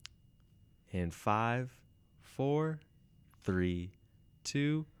in 5, 4, 3,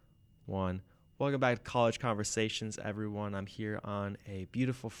 2, 1. Welcome back to College Conversations, everyone. I'm here on a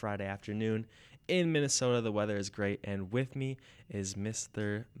beautiful Friday afternoon in Minnesota. The weather is great, and with me is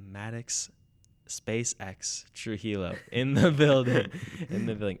Mr. Maddox SpaceX Trujillo in the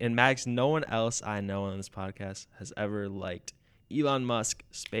building. And Max, no one else I know on this podcast has ever liked Elon Musk,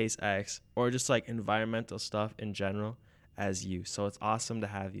 SpaceX, or just like environmental stuff in general as you. So it's awesome to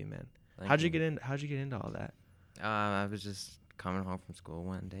have you, man. How'd you get into all that? I was just coming home from school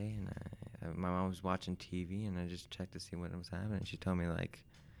one day, and my mom was watching TV, and I just checked to see what was happening. She told me like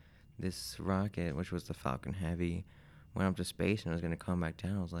this rocket, which was the Falcon Heavy, went up to space and it was gonna come back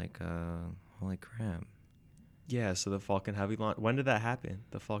down. I was like, holy crap! Yeah. So the Falcon Heavy launch. When did that happen?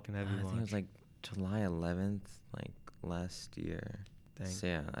 The Falcon Heavy launch. I think it was like July 11th, like last year. Dang. So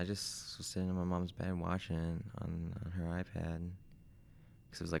yeah, I just was sitting in my mom's bed watching it on her iPad,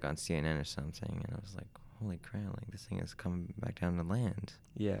 because it was like on CNN or something, and I was like, holy crap, like this thing is coming back down to land.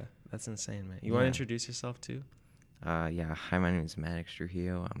 Yeah, that's insane, man. You want to introduce yourself too? Yeah. Hi, my name is Maddox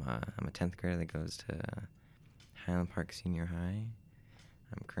Trujillo. I'm a 10th grader that goes to Highland Park Senior High.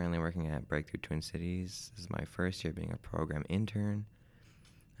 I'm currently working at Breakthrough Twin Cities. This is my first year being a program intern.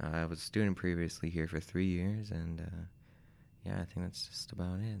 I was a student previously here for 3 years, and yeah, I think that's just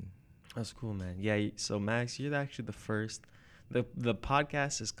about it. That's cool, man. Yeah, so Max, you're actually the first. The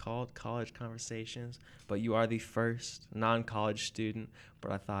podcast is called College Conversations, but you are the first non-college student.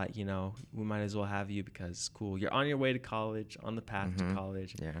 But I thought, we might as well have you because it's cool. You're on your way to college, on the path to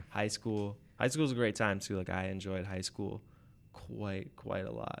college. Yeah. High school is a great time too. Like I enjoyed high school quite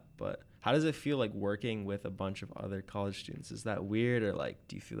a lot. But how does it feel like working with a bunch of other college students? Is that weird, or like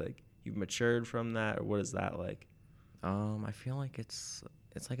do you feel like you've matured from that, or what is that like? I feel like it's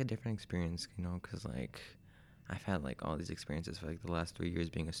like a different experience, because like I've had like all these experiences for like the last 3 years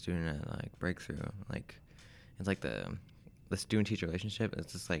being a student at like Breakthrough. Like it's like the student teacher relationship.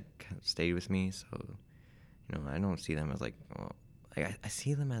 It's just like stayed with me. So I don't see them as like, well, like I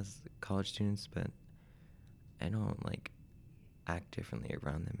see them as college students, but I don't like act differently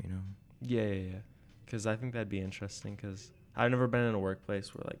around them. Yeah. Because I think that'd be interesting. Because I've never been in a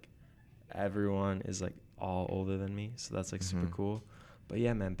workplace where like everyone is like all older than me, so that's like super cool. But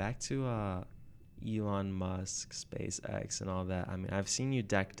yeah, man, back to Elon Musk, SpaceX, and all that. I mean, I've seen you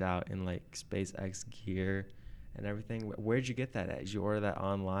decked out in like SpaceX gear and everything. Where'd you get that at? Did you order that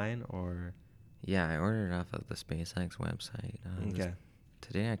online or? Yeah, I ordered it off of the SpaceX website. Okay.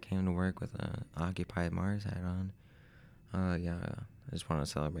 Today I came to work with a Occupy Mars hat on. Yeah, I just wanted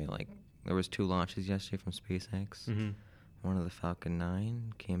to celebrate. Like, there was 2 launches yesterday from SpaceX. Mm-hmm. One of the Falcon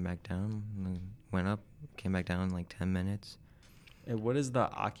 9 came back down, went up, came back down in like 10 minutes. And what is the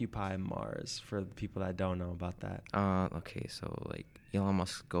Occupy Mars for the people that don't know about that? Okay, so like Elon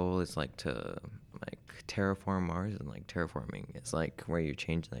Musk's goal is like to like terraform Mars, and like terraforming is like where you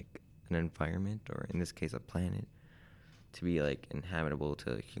change like an environment, or in this case a planet, to be like inhabitable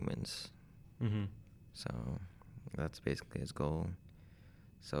to humans. Mm-hmm. So that's basically his goal.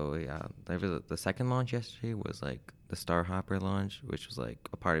 So yeah, the second launch yesterday was like the Starhopper launch, which was like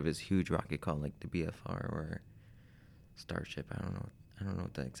a part of his huge rocket called like the BFR or Starship. I don't know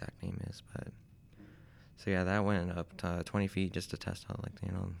what the exact name is, but so yeah, that went up to 20 feet just to test out like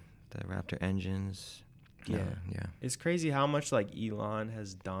the Raptor engines. Yeah. Yeah. It's crazy how much like Elon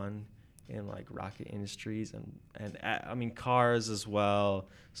has done in like rocket industries and I mean cars as well,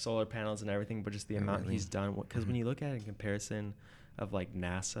 solar panels and everything, but just the amount he's done. Because when you look at it in comparison of like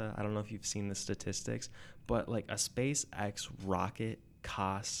NASA, I don't know if you've seen the statistics, but like a SpaceX rocket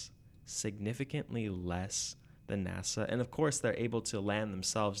costs significantly less than NASA, and of course they're able to land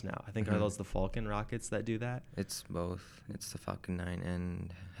themselves now. I think are those the Falcon rockets that do that? It's both. It's the Falcon 9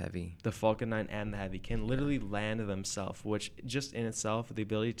 and Heavy. The Falcon 9 and the Heavy can literally land themselves, which just in itself, the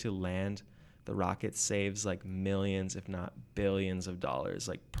ability to land the rocket saves like millions, if not billions of dollars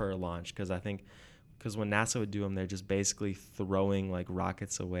like per launch. Because when NASA would do them, they're just basically throwing like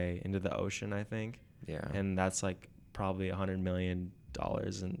rockets away into the ocean, I think. Yeah. And that's like probably $100 million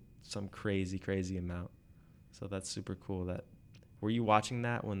and some crazy amount. So that's super cool. Were you watching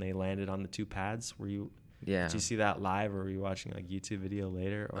that when they landed on the 2 pads? Yeah. Did you see that live, or were you watching like YouTube video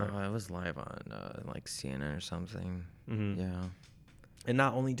later? Or? I was live on like CNN or something. Mm-hmm. Yeah. And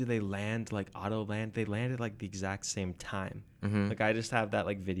not only do they land like auto land, they landed like the exact same time. Mm-hmm. Like I just have that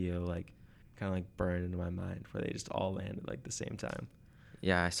like video like kind of like burned into my mind where they just all landed like the same time.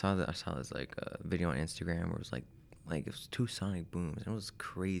 Yeah, I saw this like video on Instagram where it was like it was 2 sonic booms, and it was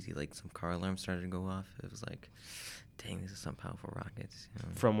crazy. Like some car alarms started to go off. It was like, dang, this is some powerful rockets.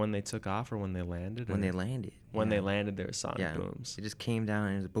 From when they took off or when they landed? When they landed. When they Yeah. landed, there were sonic Yeah. booms. It just came down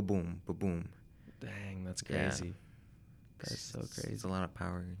and it was boom, boom, boom. Dang, that's Yeah. crazy. That is so crazy. It's a lot of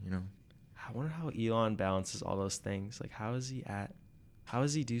power, you know. I wonder how Elon balances all those things. Like, how does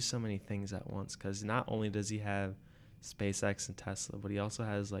he do so many things at once? Because not only does he have SpaceX and Tesla, but he also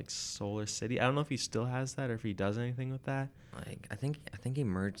has like Solar City. I don't know if he still has that or if he does anything with that. Like I think he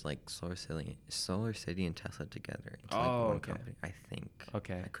merged like Solar City and Tesla together into like Oh, one okay. company. I think.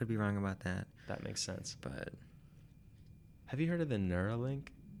 Okay. I could be wrong about that. That makes sense. But Have you heard of the Neuralink?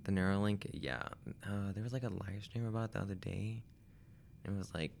 the Neuralink, yeah. There was like a live stream about it the other day. It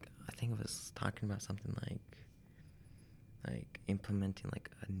was like, I think it was talking about something like implementing like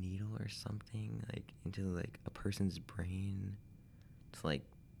a needle or something like into like a person's brain to like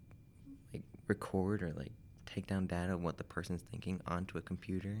record or like take down data of what the person's thinking onto a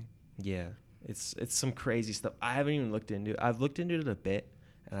computer. Yeah, it's some crazy stuff. I haven't even looked into it. I've looked into it a bit,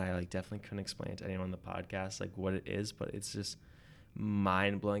 and I like definitely couldn't explain it to anyone on the podcast like what it is, but it's just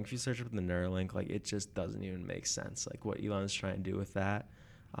mind blowing. If you search up the Neuralink, like it just doesn't even make sense. Like what Elon's trying to do with that,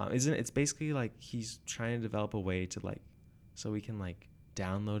 it's basically like he's trying to develop a way to like so we can like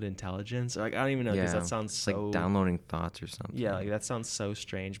download intelligence. Like I don't even know because that sounds it's so like downloading thoughts or something. Yeah, like that sounds so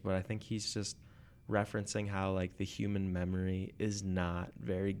strange, but I think he's just referencing how like the human memory is not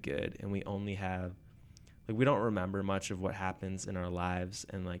very good and we only have like we don't remember much of what happens in our lives,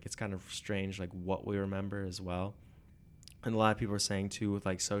 and like it's kind of strange like what we remember as well. And a lot of people are saying too with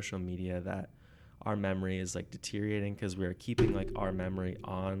like social media that our memory is like deteriorating because we're keeping like our memory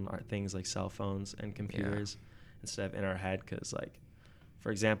on our things like cell phones and computers instead of in our head. Because like for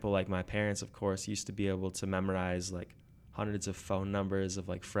example, like my parents of course used to be able to memorize like hundreds of phone numbers of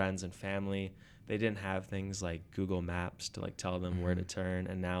like friends and family. They didn't have things like Google Maps to like tell them where to turn,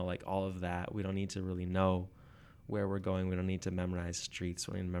 and now like all of that, we don't need to really know where we're going. We don't need to memorize streets.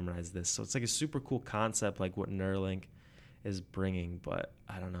 We don't need to memorize this. So it's like a super cool concept, like what Neuralink is bringing, but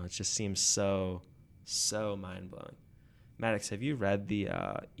I don't know. It just seems so mind blowing. Maddox, have you read the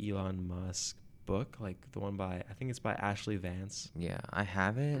Elon Musk book, like the one by I think it's by Ashley Vance? Yeah, I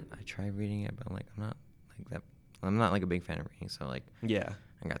have it. I tried reading it, but like I'm not like that. I'm not like a big fan of reading, so like Yeah.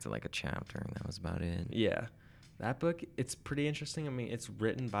 I got to like a chapter and that was about it. Yeah. That book, it's pretty interesting. I mean, it's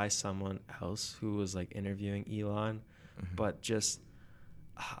written by someone else who was like interviewing Elon, but just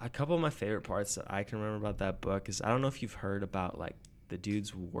a couple of my favorite parts that I can remember about that book is I don't know if you've heard about like the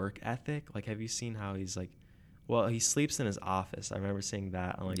dude's work ethic. Like, have you seen how he's like, well, he sleeps in his office. I remember seeing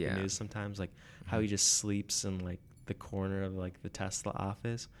that on like the news sometimes, like how he just sleeps in like the corner of like the Tesla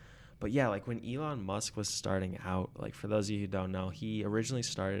office. But yeah, like when Elon Musk was starting out, like for those of you who don't know, he originally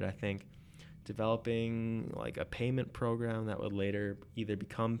started, I think, developing like a payment program that would later either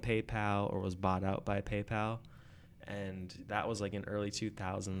become PayPal or was bought out by PayPal. And that was like in early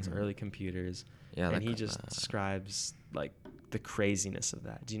 2000s, early computers. Yeah, and he just describes like the craziness of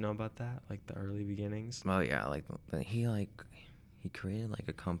that. Do you know about that? Like the early beginnings? Well, yeah, he created like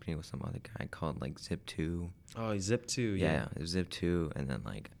a company with some other guy called like Zip2. Oh, Zip2, Yeah, it was Zip2, and then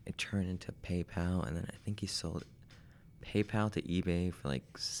like it turned into PayPal, and then I think he sold PayPal to eBay for like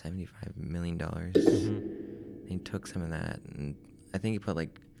 $75 million. And he took some of that, and I think he put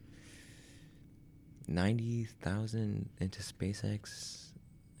like 90,000 into SpaceX,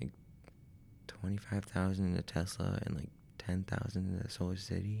 like 25,000 into Tesla, and like 10,000 into Solar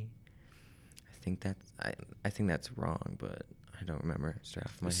City. I think that's wrong, but I don't remember straight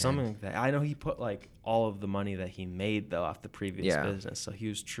off my head. Something like that. I know he put like all of the money that he made though off the previous business, so he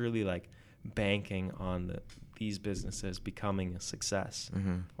was truly like banking on these businesses becoming a success,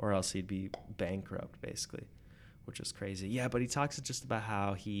 or else he'd be bankrupt basically, which is crazy. Yeah, but he talks just about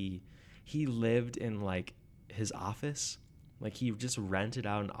how he lived in like his office, like he just rented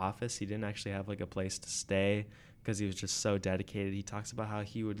out an office. He didn't actually have like a place to stay because he was just so dedicated. He talks about how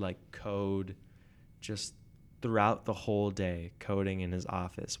he would like code just throughout the whole day, coding in his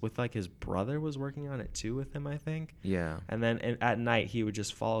office with like his brother was working on it too with him, I think. Yeah. And then at night he would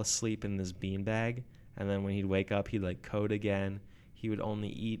just fall asleep in this beanbag, and then when he'd wake up he'd like code again. He would only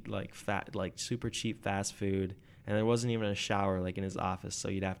eat like super cheap fast food, and there wasn't even a shower like in his office, so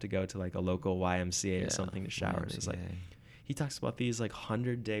you'd have to go to like a local YMCA or something to shower. And it's like he talks about these like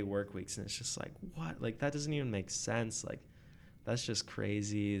 100-day work weeks, and it's just like, what? Like that doesn't even make sense. Like that's just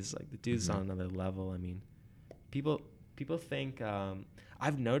crazy. It's like the dude's on another level. I mean, people think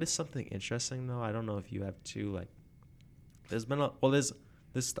I've noticed something interesting though. I don't know if you have too. Like there's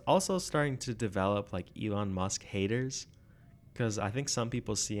this also starting to develop like Elon Musk haters, because I think some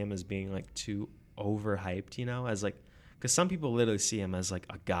people see him as being like too overhyped, you know, as like, because some people literally see him as like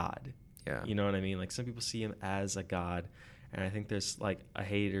a god. Yeah. You know what I mean? Like some people see him as a god, And I think there's like a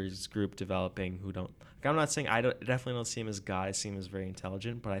haters group developing who don't. Like, I'm not saying definitely don't see him as God. I see him as very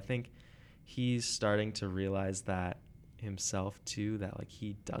intelligent, but I think he's starting to realize that himself too. That like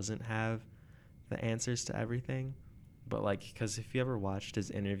he doesn't have the answers to everything. But like, because if you ever watched his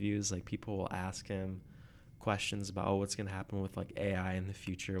interviews, like people will ask him questions about, oh, what's gonna happen with like AI in the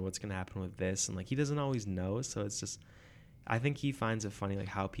future, what's gonna happen with this, and like he doesn't always know. So it's just, I think he finds it funny like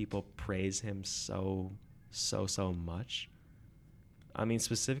how people praise him so much. I mean,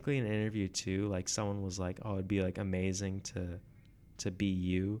 specifically in an interview too, like someone was like, oh, it'd be like amazing to be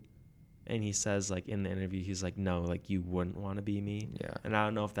you, and he says like in the interview, he's like, no, like you wouldn't want to be me. Yeah. And I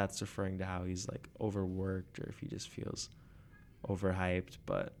don't know if that's referring to how he's like overworked or if he just feels overhyped,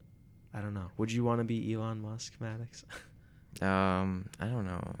 but I don't know. Would you want to be Elon Musk, Maddox? I don't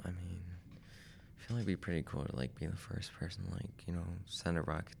know. I mean, I feel like it'd be pretty cool to like be the first person, like, you know, send a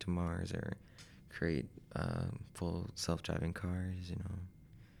rocket to Mars or create full self-driving cars, you know.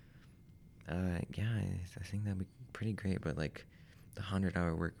 Yeah, I think that'd be pretty great, but like the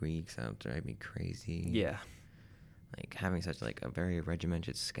 100-hour work weeks, that would drive me crazy. Yeah. Like having such like a very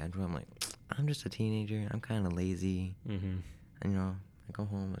regimented schedule, I'm like, I'm just a teenager. I'm kind of lazy. Mm-hmm. And, you know, I go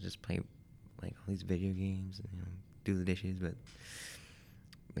home, I just play like all these video games and, you know, do the dishes. But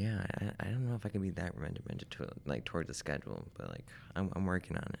yeah, I don't know if I can be that regimented to like towards the schedule, but like I'm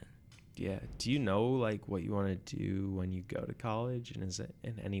working on it. Yeah. Do you know like what you want to do when you go to college, and is it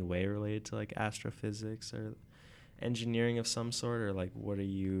in any way related to like astrophysics or engineering of some sort, or like what are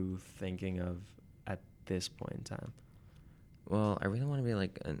you thinking of at this point in time? Well, I really want to be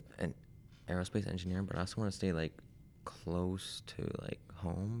like an aerospace engineer, but I also want to stay like close to like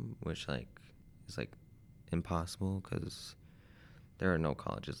home, which like is like impossible because there are no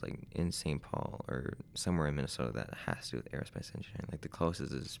colleges like in St. Paul or somewhere in Minnesota that has to do with aerospace engineering. Like the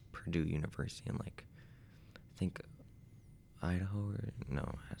closest is Purdue University, and like I think Idaho or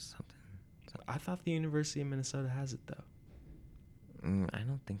no has something. I thought the University of Minnesota has it though. I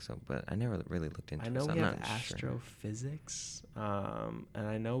don't think so, but I never really looked into it. I know So we I'm have not sure. astrophysics, and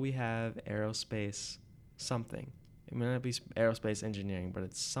I know we have aerospace something. It may not be aerospace engineering, but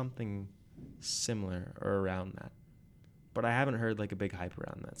it's something similar or around that. But I haven't heard like a big hype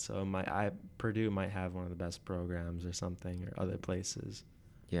around that. So Purdue might have one of the best programs or something, or other places.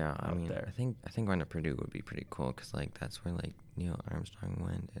 Yeah, I out mean, there. I think going to Purdue would be pretty cool because like that's where like Neil Armstrong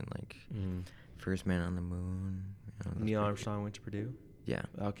went and like first man on the moon. You know, Neil Armstrong went to Purdue? Yeah.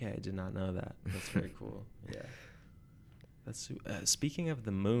 Okay, I did not know that. That's very cool. Yeah. Speaking of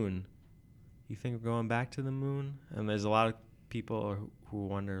the moon, you think we're going back to the moon? And there's a lot of people who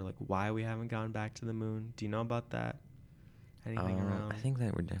wonder like why we haven't gone back to the moon. Do you know about that? Anything around? I think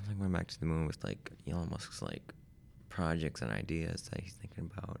that we're definitely going back to the moon with like Elon Musk's like projects and ideas that he's thinking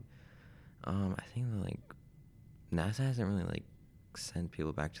about. I think that like NASA hasn't really like sent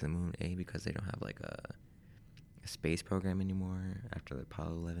people back to the moon, because they don't have like a space program anymore after the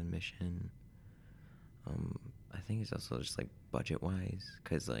Apollo 11 mission. I think it's also just like budget wise,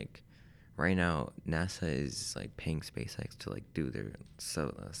 because like right now NASA is like paying SpaceX to like do their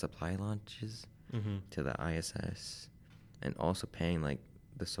supply launches to the ISS, and also paying like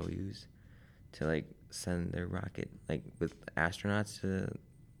the Soyuz to like send their rocket like with astronauts to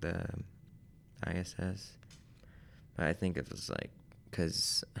the ISS. But I think it's like,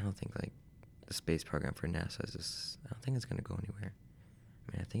 because I don't think like the space program for NASA is just, I don't think it's gonna go anywhere.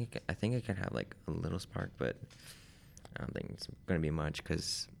 I mean, I think it can have like a little spark, but I don't think it's gonna be much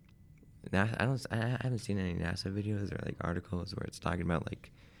because NASA. I haven't seen any NASA videos or like articles where it's talking about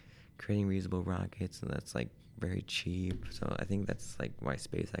like creating reusable rockets, and that's like very cheap. So I think that's like why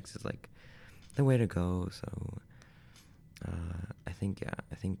SpaceX is like the way to go. So I think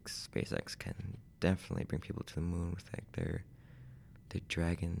SpaceX can definitely bring people to the moon with like their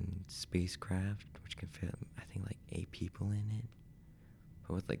Dragon spacecraft, which can fit I think like 8 people in it.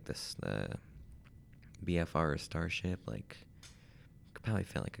 But with like this BFR or Starship, like could probably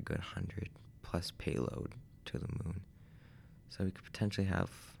fit like a good 100 plus payload to the moon. So we could potentially have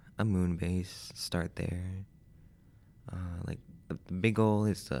a moon base, start there. Like the big goal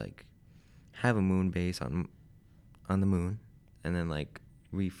is to like have a moon base on the moon, and then like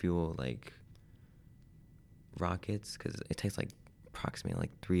refuel like rockets, because it takes like approximately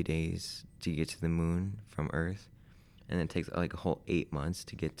like 3 days to get to the moon from Earth, and then it takes like a whole 8 months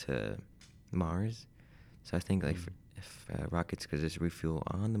to get to Mars. So I think like if rockets could just refuel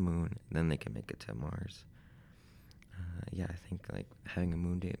on the moon, then they can make it to Mars. Yeah, I think like having a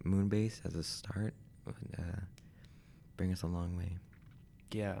moon base as a start would bring us a long way.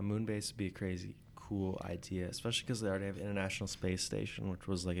 Yeah, a moon base would be a crazy cool idea, especially because they already have International Space Station, which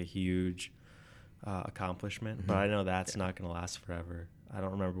was like a huge accomplishment. But I know that's not going to last forever. I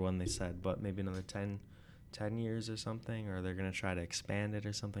don't remember when they said, but maybe another 10 years or something, or they're going to try to expand it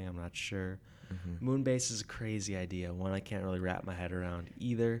or something. I'm not sure. Moon base is a crazy idea. One I can't really wrap my head around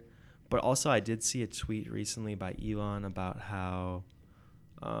either. But also I did see a tweet recently by Elon about how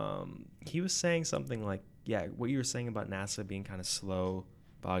he was saying something like, yeah, what you were saying about NASA being kind of slow,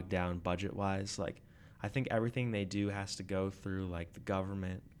 bogged down budget-wise. Like, I think everything they do has to go through, like, the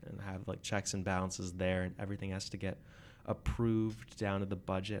government and have, like, checks and balances there, and everything has to get approved down to the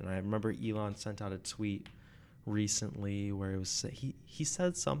budget. And I remember Elon sent out a tweet recently where it was he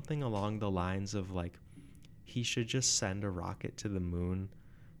said something along the lines of, like, he should just send a rocket to the moon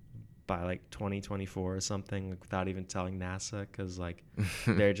by like 2024 or something, like, without even telling NASA, because like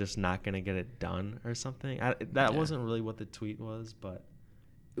they're just not gonna get it done or something. That wasn't really what the tweet was, but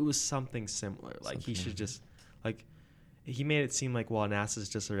it was something similar. Like, he should just, like, he made it seem like while NASA's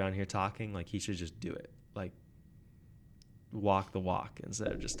just around here talking, like, he should just do it, like, walk the walk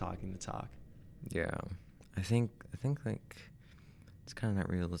instead of just talking the talk. Yeah, I think like it's kind of not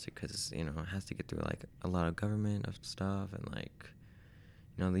realistic because, you know, it has to get through like a lot of government of stuff, and like,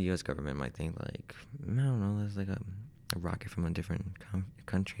 you know, the U.S. government might think like, I don't know, there's like a rocket from a different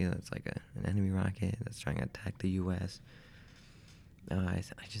country that's like an enemy rocket that's trying to attack the U.S. I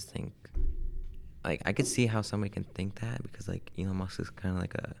just think, like, I could see how somebody can think that, because like Elon Musk is kind of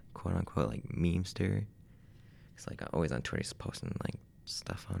like a quote unquote like memester. It's like always on Twitter, he's posting like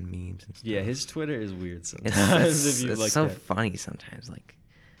stuff on memes and stuff. Yeah, his Twitter is weird sometimes. It's so funny sometimes. Like,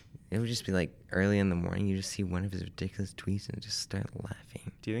 it would just be like early in the morning, you just see one of his ridiculous tweets and just start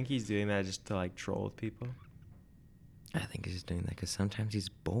laughing. Do you think he's doing that just to like troll with people? I think he's just doing that because sometimes he's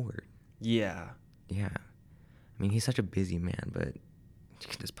bored. Yeah. Yeah. I mean, he's such a busy man, but you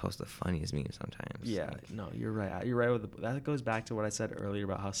can just post the funniest memes sometimes. Yeah. Like, No, you're right. You're right with that. Goes back to what I said earlier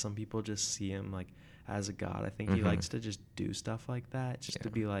about how some people just see him like as a god. I think he likes to just do stuff like that, just to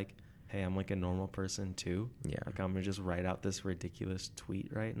be like, hey, I'm like a normal person too. Yeah. Like, I'm gonna just write out this ridiculous tweet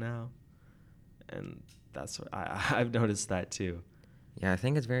right now, and that's what I've noticed that too. Yeah, I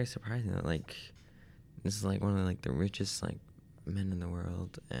think it's very surprising that like this is like one of like the richest like men in the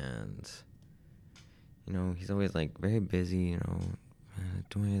world, and you know, he's always like very busy, you know,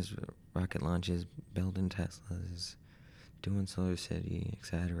 doing his rocket launches, building Teslas, doing Solar City,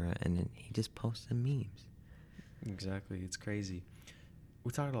 etc. And then he just posts the memes. Exactly, it's crazy.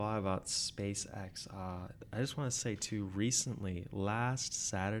 We talked a lot about SpaceX. I just want to say too, recently, last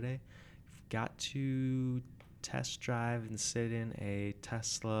Saturday, got to test drive and sit in a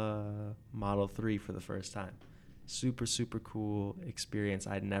Tesla Model 3 for the first time. Super, super cool experience.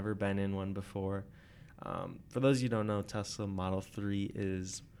 I'd never been in one before. For those of you who don't know, Tesla Model 3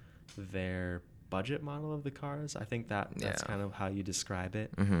 is their budget model of the cars. I think that's kind of how you describe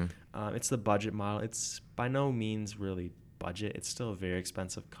it. It's the budget model. It's by no means really budget. It's still a very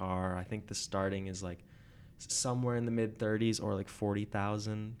expensive car. I think the starting is like somewhere in the mid 30s or like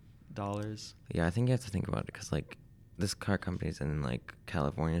 $40,000. Yeah, I think you have to think about it because like this car company is in like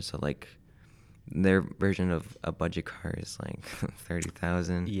California, so like their version of a budget car is like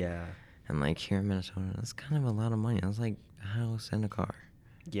 30,000. Yeah. And like here in Minnesota, that's kind of a lot of money. That's like a house and a car.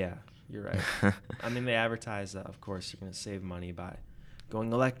 Yeah, you're right. I mean, they advertise that, of course, you're going to save money by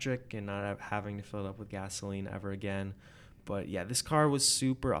going electric and not having to fill it up with gasoline ever again. But yeah, this car was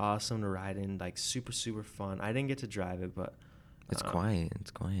super awesome to ride in, like super, super fun. I didn't get to drive it, but it's quiet.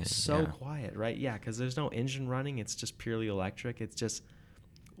 It's quiet. So quiet, right? Yeah, because there's no engine running. It's just purely electric. It's just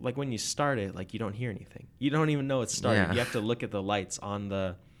like when you start it, like you don't hear anything. You don't even know it's started. Yeah. You have to look at the lights on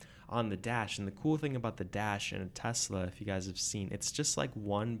the dash. And the cool thing about the dash in a Tesla, if you guys have seen, it's just like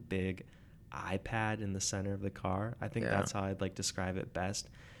one big iPad in the center of the car. I think that's how I'd like describe it best.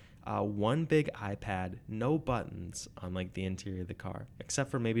 One big iPad, no buttons on like the interior of the car, except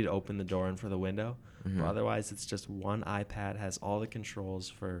for maybe to open the door and for the window. But otherwise, it's just one iPad, has all the controls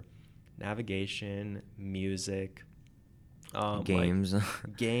for navigation, music, games. Like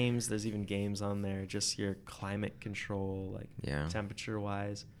games. There's even games on there. Just your climate control, like temperature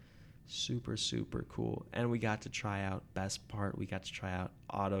wise. Super, super cool. And we got to try out, best part, we got to try out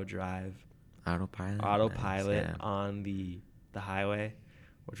autopilot on the highway,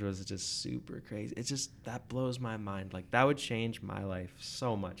 which was just super crazy. It's just, that blows my mind. Like, that would change my life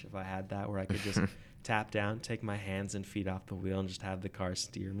so much if I had that, where I could just tap down, take my hands and feet off the wheel and just have the car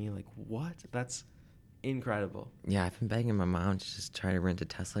steer me. Like, what? That's incredible. Yeah, I've been begging my mom to just try to rent a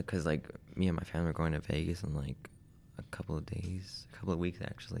Tesla because like me and my family are going to Vegas in like a couple of weeks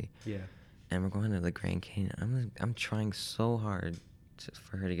actually. Yeah. And we're going to the Grand Canyon. I'm trying so hard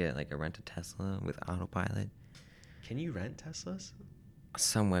for her to get like a rented Tesla with autopilot. Can you rent Teslas?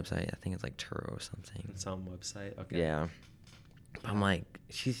 some website. I think it's like Turo or something. Some website. Okay. Yeah. I'm like,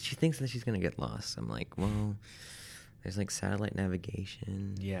 she thinks that she's gonna get lost. I'm like, well, there's like satellite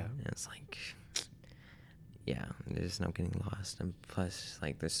navigation. Yeah. And it's like, yeah, there's no getting lost. And plus,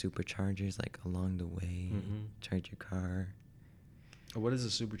 like, there's superchargers like along the way. Charge your car. What is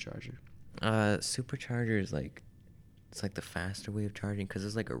a supercharger? Supercharger is like, it's like the faster way of charging, because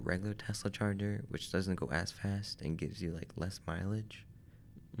there's like a regular Tesla charger which doesn't go as fast and gives you like less mileage.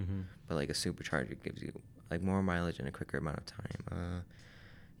 But like a supercharger gives you like more mileage in a quicker amount of time.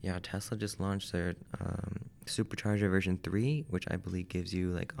 Yeah, Tesla just launched their supercharger version 3, which I believe gives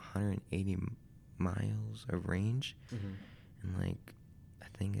you like 180 miles of range, and like I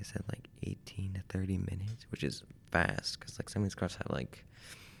think it said like 18 to 30 minutes, which is fast, because like some of these cars have like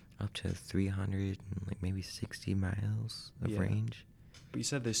up to 300 and like maybe 60 miles of range. But you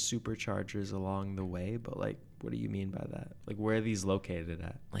said there's superchargers along the way, but like, what do you mean by that? Like, where are these located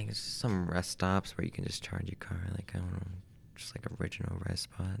at? Like, it's just some rest stops where you can just charge your car. Like, I don't know, just like original rest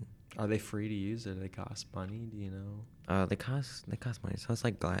spot. Are they free to use, or do they cost money? Do you know? They cost money. So it's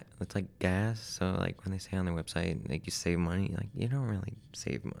like it's like gas. So like when they say on their website, like you save money, like you don't really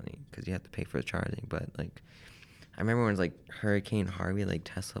save money because you have to pay for the charging. But like, I remember when it was like Hurricane Harvey, like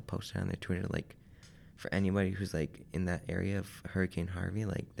Tesla posted on their Twitter, like, for anybody who's like in that area of Hurricane Harvey,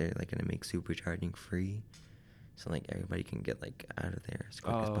 like they're like gonna make supercharging free, so like everybody can get like out of there as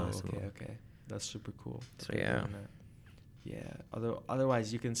quick as possible. Okay, that's super cool. So yeah.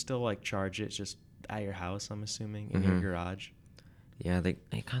 Otherwise you can still like charge it just at your house, I'm assuming, in your garage. Yeah,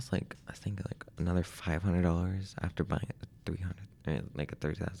 it costs like, I think like another $500 after buying a like a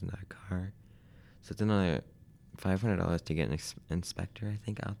 $30,000 car. So it's another $500 to get an inspector, I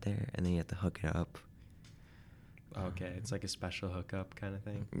think, out there, and then you have to hook it up. Okay, it's like a special hookup kind of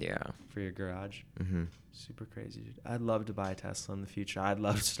thing. Yeah. For your garage. Super crazy, dude. I'd love to buy a Tesla in the future. I'd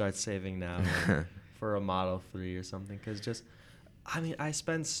love to start saving now for a Model 3 or something, because I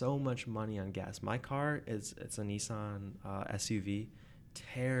spend so much money on gas. My car it's a Nissan SUV.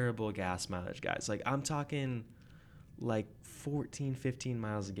 Terrible gas mileage, guys. Like, I'm talking like 14, 15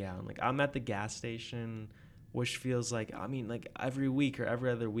 miles a gallon. Like, I'm at the gas station, which feels like, like every week or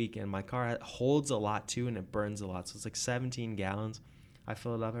every other weekend, my car holds a lot too, and it burns a lot. So it's like 17 gallons. I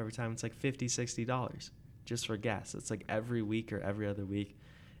fill it up every time. It's like $50, $60 just for gas. It's like every week or every other week.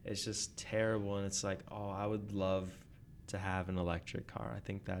 It's just terrible. And it's like, I would love to have an electric car. I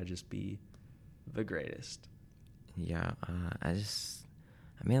think that would just be the greatest. Yeah, I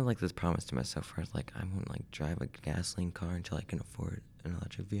made like this promise to myself where it's like, I won't like drive a gasoline car until I can afford an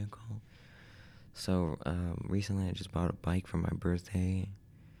electric vehicle. So recently I just bought a bike for my birthday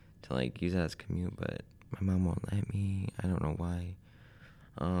to like use it as commute, but my mom won't let me. I don't know why.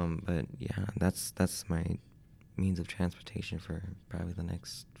 But yeah, that's my means of transportation for probably the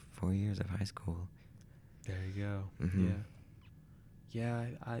next 4 years of high school. There you go. Yeah,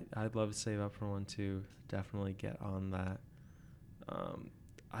 I'd love to save up for one too. Definitely get on that.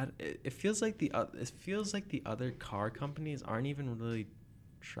 It feels like the other car companies aren't even really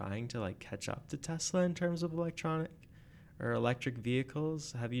trying to like catch up to Tesla in terms of electronic or electric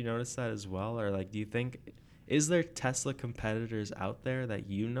vehicles. Have you noticed that as well? Or like, do you think, is there Tesla competitors out there that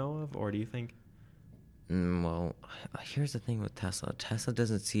you know of, or do you think? Well, here's the thing with Tesla. Tesla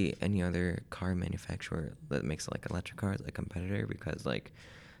doesn't see any other car manufacturer that makes like electric cars a competitor, because like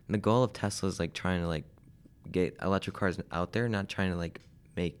the goal of Tesla is like trying to like get electric cars out there, not trying to like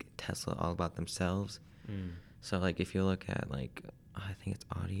make Tesla all about themselves. So like if you look at like, I think it's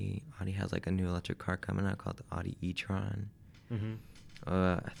Audi. Audi has like a new electric car coming out called the Audi e-tron.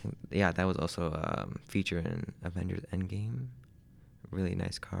 I think, yeah, that was also featured in Avengers Endgame. Really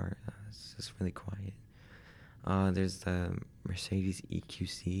nice car. It's just really quiet. There's the Mercedes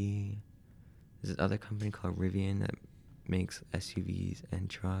EQC. There's this other company called Rivian that makes SUVs and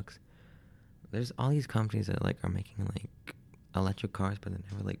trucks. There's all these companies that like are making like electric cars, but they're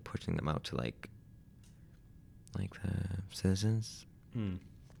never like pushing them out to like the citizens.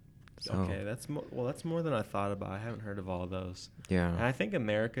 So, okay, that's more than I thought about. I haven't heard of all of those. Yeah. And I think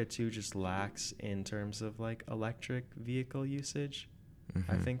America too just lacks in terms of like electric vehicle usage.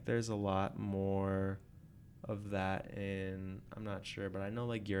 I think there's a lot more of that in, I'm not sure, but I know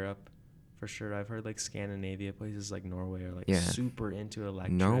like Europe for sure. I've heard like Scandinavia, places like Norway are like super into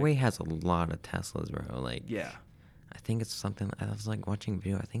electric. Norway has a lot of Teslas, bro. Like, yeah. I think it's something, I was like watching a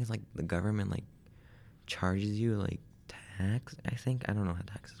video. I think it's like the government like charges you like tax. I don't know how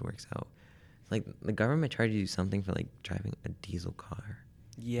taxes works out. Like the government charges you something for like driving a diesel car.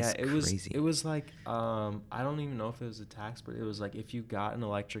 Yeah, It's it was crazy. it was like I don't even know if it was a tax, but it was like if you got an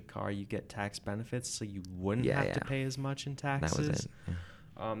electric car, you get tax benefits, so you wouldn't Yeah, have to yeah. pay as much in That was taxes. it.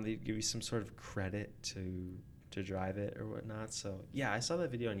 Yeah. They'd give you some sort of credit to drive it or whatnot. So yeah, I saw that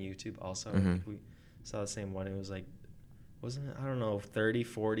video on YouTube also. I Mm-hmm. think we saw the same one. It was like, wasn't it, I don't know, 30,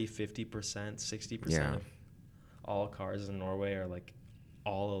 40, 50%, 60% Yeah. of all cars in Norway are like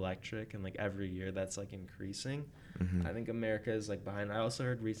all electric, and like every year that's like increasing. Mm-hmm. I think America is like behind. I also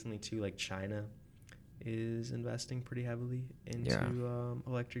heard recently too, like China is investing pretty heavily Yeah. into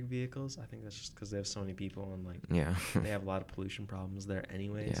electric vehicles. I think that's just because they have so many people, and like Yeah. they have a lot of pollution problems there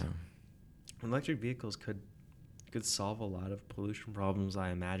anyways. Yeah. Electric vehicles could solve a lot of pollution problems, I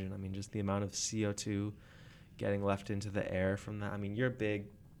imagine. I mean, just the amount of CO2 getting left into the air from that. I mean,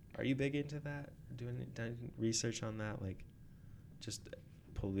 are you big into that? Doing research on that, like just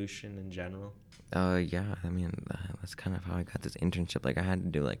pollution in general? Yeah. I mean, that's kind of how I got this internship. Like, I had to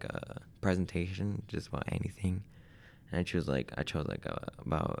do like a presentation just about anything, and I chose like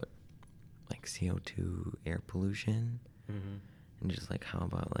about like CO2, air pollution, Mm-hmm. and just like how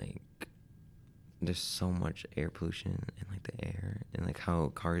about like there's so much air pollution in like the air, and like how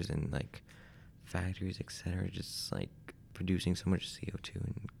cars and like factories, etc., just like producing so much CO2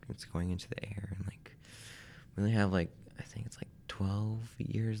 and it's going into the air, and like we only have like I think it's like 12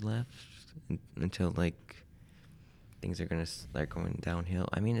 years left until like things are gonna start going downhill.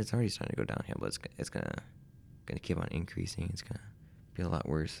 I mean, it's already starting to go downhill, but it's gonna keep on increasing. It's gonna be a lot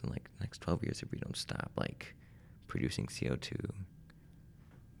worse in like the next 12 years if we don't stop like producing CO2.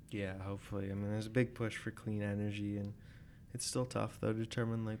 Yeah, hopefully. I mean, there's a big push for clean energy, and it's still tough though to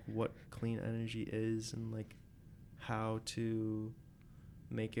determine like what clean energy is and like how to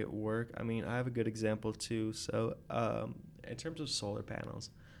make it work. I mean, I have a good example too. So, in terms of solar panels,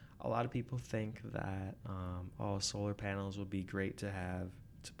 a lot of people think that solar panels would be great to have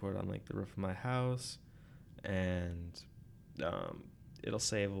to put on like the roof of my house, and um, it'll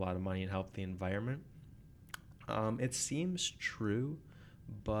save a lot of money and help the environment. It seems true,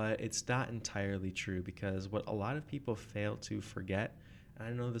 but it's not entirely true because what a lot of people fail to forget, and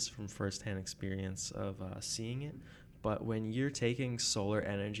I know this from firsthand experience of seeing it, but when you're taking solar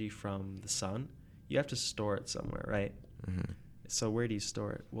energy from the sun, you have to store it somewhere, right? Mm-hmm. So where do you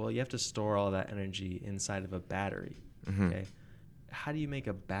store it? Well, you have to store all that energy inside of a battery. Mm-hmm. Okay. How do you make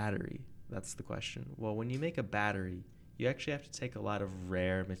a battery? That's the question. Well, when you make a battery, you actually have to take a lot of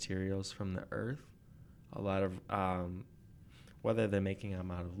rare materials from the earth, a lot of whether they're making them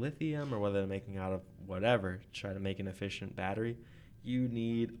out of lithium or whether they're making out of whatever to try to make an efficient battery, you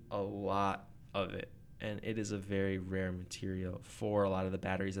need a lot of it. And it is a very rare material for a lot of the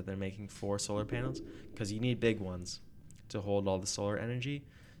batteries that they're making for solar panels because you need big ones to hold all the solar energy.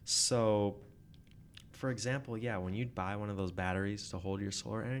 So, for example, yeah, when you buy one of those batteries to hold your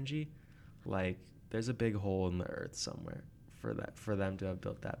solar energy, like there's a big hole in the earth somewhere for them to have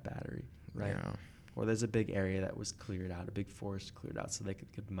built that battery, right? Yeah. Or there's a big area that was cleared out, a big forest cleared out, so they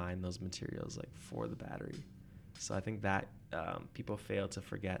could mine those materials like for the battery. So I think that people fail to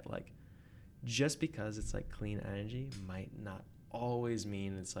forget, like, just because it's like clean energy might not always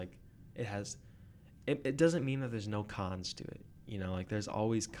mean it's like it has. It doesn't mean that there's no cons to it. You know, like there's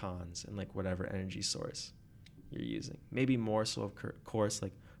always cons in like whatever energy source you're using. Maybe more so, of course,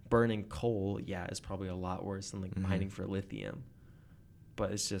 like burning coal, yeah, is probably a lot worse than like Mm-hmm. mining for lithium.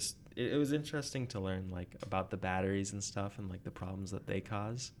 But it's just it was interesting to learn like about the batteries and stuff and like the problems that they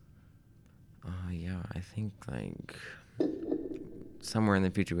cause. Yeah, I think like somewhere in the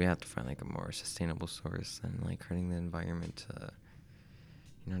future we have to find like a more sustainable source than like hurting the environment to,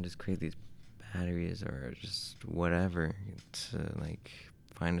 just create these batteries or just whatever to like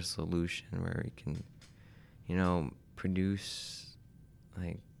find a solution where we can, produce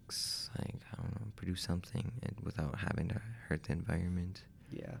like I don't know, produce something without having to hurt the environment.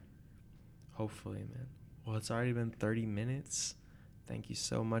 Yeah, hopefully, man. Well, it's already been 30 minutes. Thank you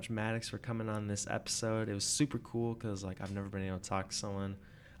so much, Maddox, for coming on this episode. It was super cool because like I've never been able to talk to someone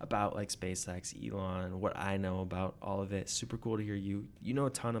about like SpaceX, Elon, what I know about all of it. Super cool to hear you. You know a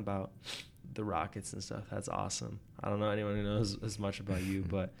ton about the rockets and stuff. That's awesome. I don't know anyone who knows as much about you,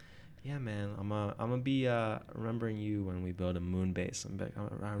 but yeah, man, I'm gonna be remembering you when we build a moon base.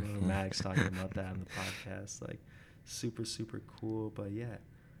 I remember Maddox talking about that on the podcast. Like, super super cool. But yeah,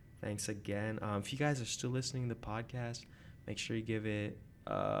 thanks again. If you guys are still listening to the podcast, make sure you give it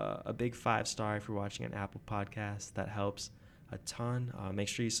a big 5-star if you're watching an Apple podcast. That helps a ton. Make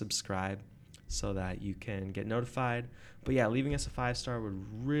sure you subscribe so that you can get notified. But yeah, leaving us a 5-star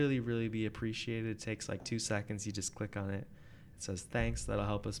would really, really be appreciated. It takes like 2 seconds. You just click on it. It says thanks. That'll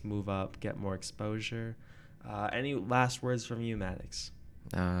help us move up, get more exposure. Any last words from you, Maddox?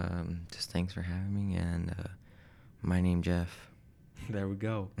 Just thanks for having me, and my name Jeff. There we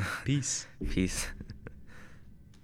go. Peace. Peace.